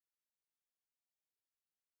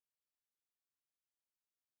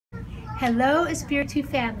Hello, Espiritu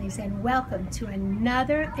families, and welcome to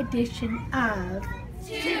another edition of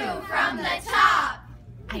Two from the Top.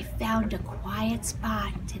 I found a quiet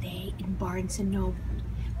spot today in Barnes & Noble.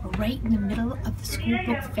 We're right in the middle of the school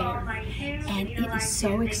book fair, and it is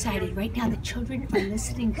so exciting. Right now, the children are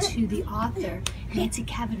listening to the author, Nancy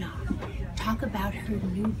Kavanaugh, talk about her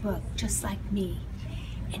new book, Just Like Me.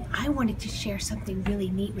 And I wanted to share something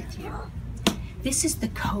really neat with you. This is the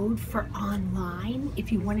code for online.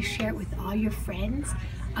 If you want to share it with all your friends,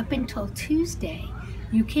 up until Tuesday,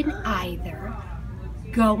 you can either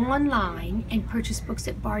go online and purchase books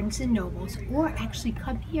at Barnes & Noble's or actually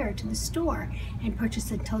come here to the store and purchase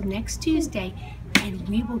until next Tuesday, and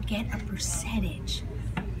we will get a percentage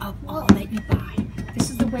of all that you buy. This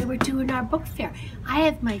is the way we're doing our book fair. I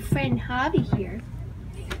have my friend Javi here.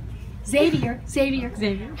 Xavier.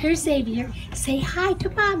 Here's Xavier. Say hi to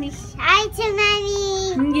Mommy. Hi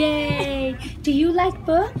to Mommy. Yay. Do you like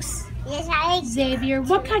books? Yes, I like Xavier,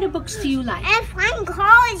 what kind of books do you like? and fun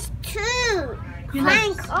cars too.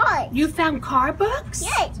 Fun cars. You found car books?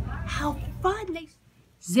 Yes. How fun.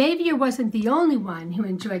 Xavier wasn't the only one who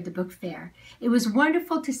enjoyed the book fair. It was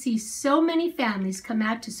wonderful to see so many families come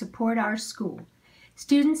out to support our school.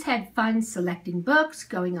 Students had fun selecting books,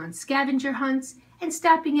 going on scavenger hunts, and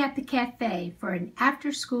stopping at the cafe for an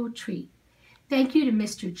after-school treat. Thank you to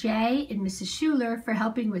Mr. J and Mrs. Schuler for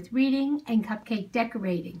helping with reading and cupcake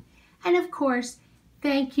decorating. And of course,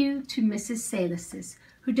 thank you to Mrs. Salisis,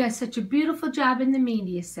 who does such a beautiful job in the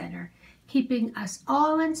Media Center, keeping us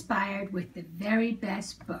all inspired with the very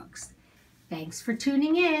best books. Thanks for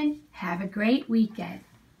tuning in. Have a great weekend.